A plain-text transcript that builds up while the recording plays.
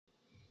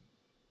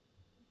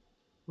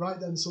Right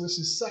then, so this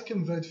is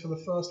second vid for the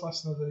first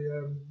lesson of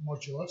the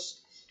modulus.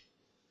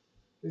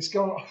 It's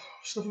got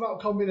stuff about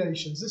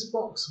combinations. This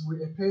box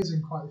appears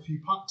in quite a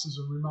few packs as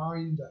a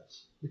reminder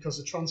because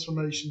the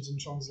transformations and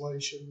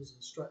translations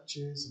and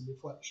stretches and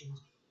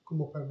reflections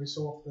come up every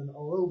so often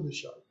all over the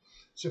show.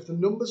 So if the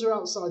numbers are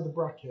outside the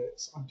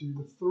brackets, I do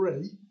the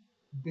 3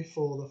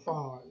 before the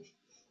 5.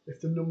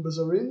 If the numbers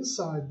are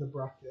inside the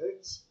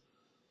brackets,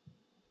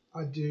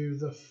 I do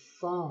the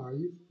 5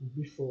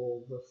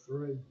 before the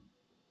 3.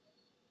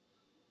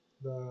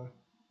 There.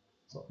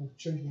 So I can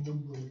change the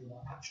numbering of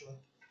that actually.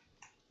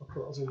 I'll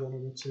put it as a 1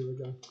 and a 2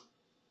 again.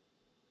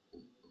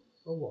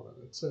 A 1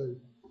 and a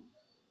 2.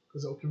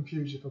 Because it'll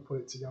confuse you if I put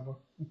it together.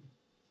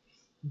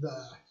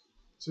 There.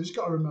 So you just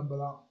got to remember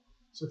that.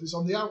 So if it's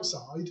on the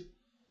outside,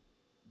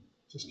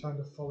 just kind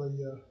of follow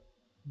your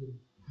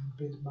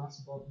bid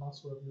mass, bod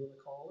mass, whatever you want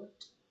to call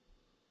it.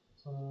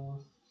 So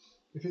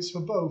if it's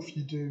for both,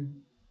 you do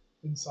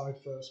inside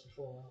first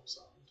before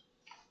outside.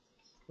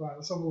 Right,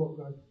 let's have a look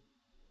then.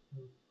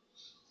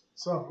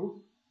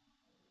 So,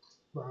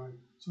 right,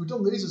 so we've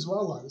done these as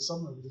well like this,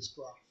 haven't we, with this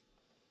graph.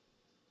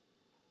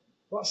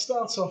 Let's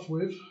start off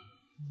with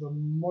the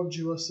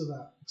modulus of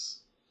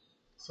x.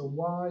 So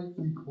y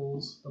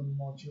equals the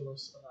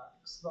modulus of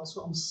x. That's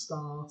what I'm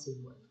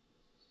starting with.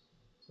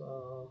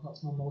 So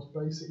that's my most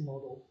basic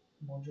model,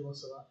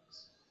 modulus of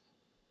x.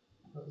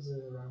 At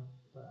 0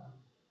 there.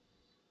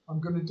 I'm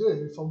going to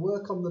do, if I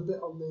work on the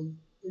bit on the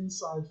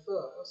inside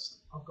first,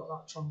 I've got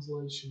that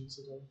translation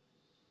to do.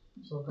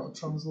 So I've got a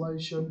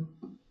translation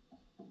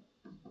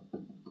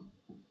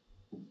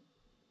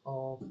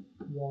of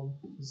 1,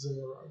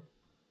 0.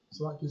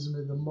 So that gives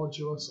me the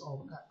modulus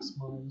of x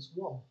minus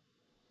 1.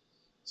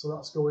 So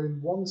that's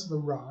going 1 to the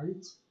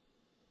right.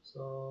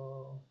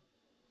 So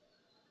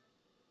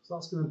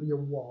that's going to be a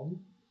 1.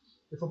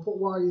 If I put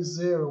y is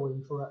 0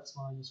 in for x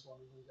minus 1,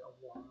 I'm going to get a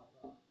 1 out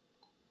there.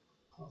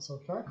 That's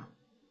okay.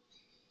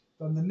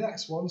 Then the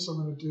next one, so I'm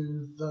going to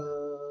do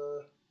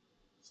the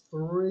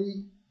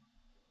 3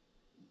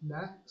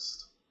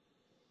 next.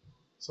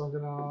 So I'm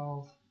going to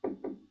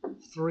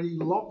have 3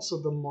 lots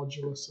of the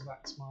modulus of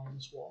x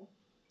minus 1.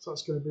 So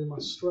that's going to be my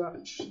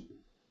stretch.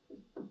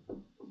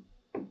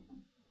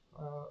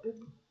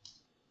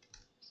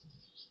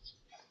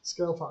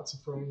 Scale factor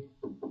 3,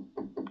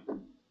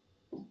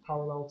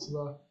 parallel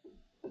to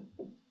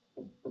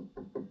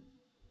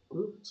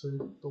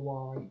the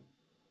y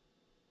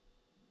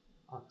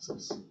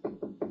axis.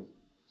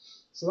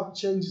 So that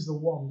changes the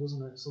 1,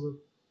 doesn't it?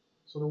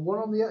 So the 1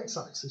 on the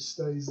x-axis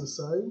stays the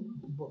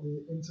same, but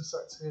the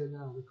intersect here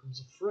now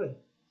becomes a 3.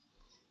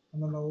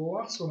 And then the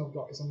last one I've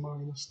got is a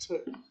minus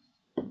 2.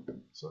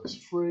 So it's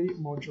 3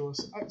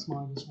 modulus x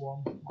minus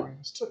 1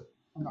 minus 2.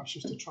 And that's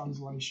just a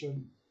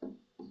translation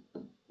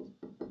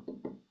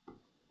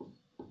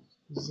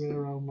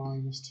 0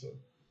 minus 2.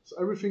 So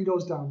everything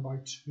goes down by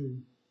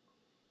 2.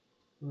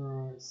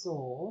 Right,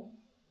 so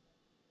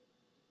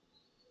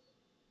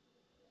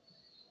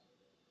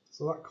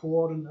that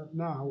coordinate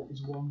now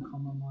is 1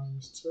 comma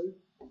minus 2.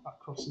 That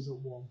crosses at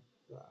 1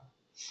 there.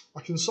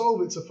 I can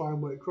solve it to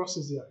find where it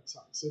crosses the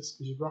x-axis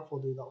because your graph will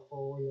do that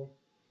for you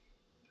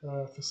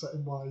for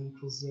setting y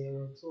equals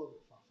 0. It's a little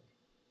bit faffy.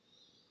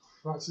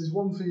 Right, so there's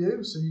one for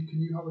you, so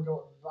you have a go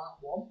at that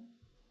one.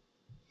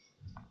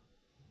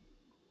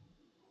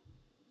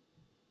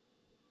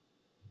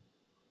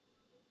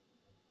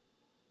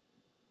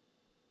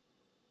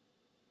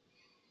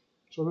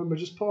 So remember,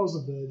 just pause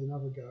the vid and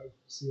have a go,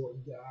 see what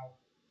you get out.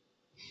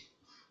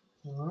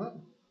 Alright.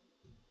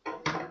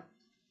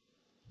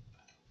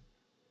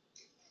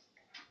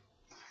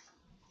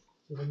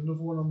 So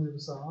another one on the other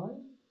side.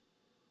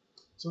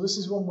 So this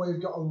is one where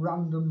you've got a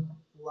random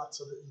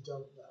letter that you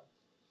don't know.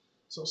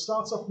 So it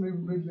starts off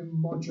with the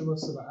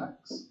modulus of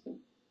x.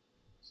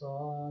 So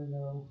I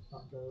know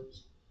that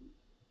goes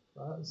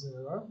at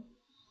 0.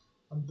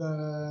 And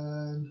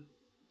then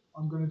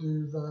I'm going to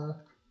do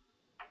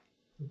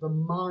the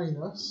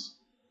minus.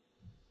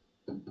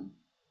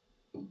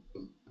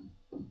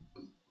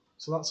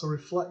 So that's a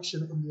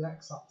reflection in the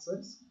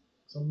x-axis.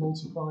 So I'm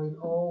multiplying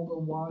all the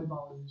y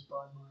values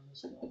by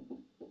minus 1.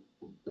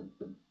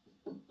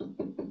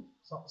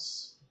 So that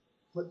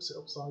flips it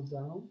upside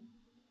down.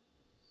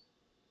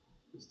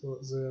 It's still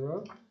at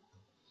 0.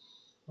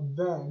 And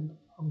then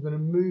I'm going to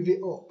move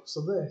it up.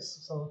 So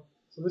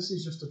this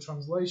is just a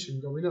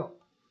translation going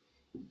up.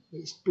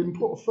 It's been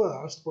put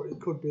first, but it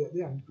could be at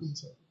the end,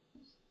 couldn't it?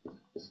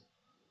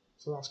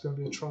 So that's going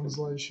to be a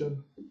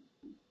translation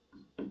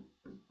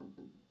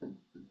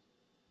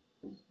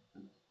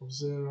of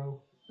 0a.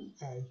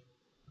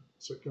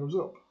 So it goes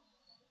up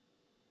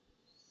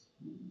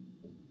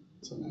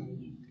to a.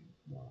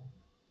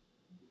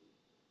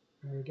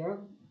 There we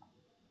go.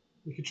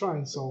 You could try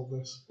and solve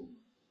this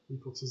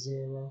equal to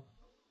 0.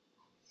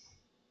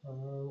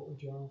 What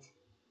would you have?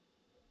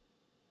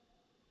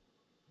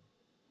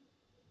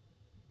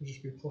 It would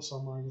just be plus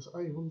or minus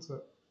a, wouldn't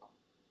it?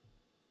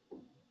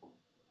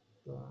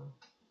 There.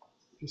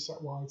 If you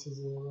set y to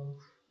 0.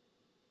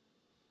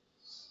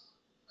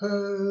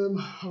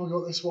 Have I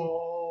got this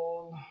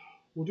one?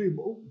 We'll do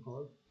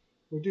both.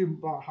 We'll do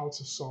about how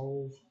to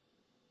solve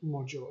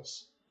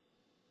modulus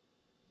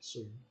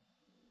soon.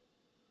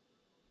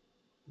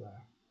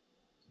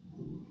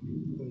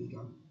 There you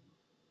go.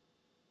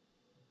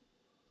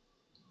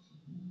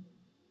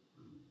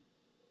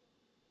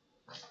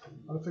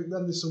 I think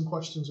then there's some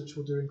questions which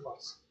we'll do in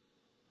class.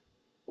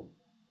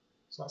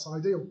 So that's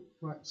ideal.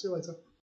 Right, see you later.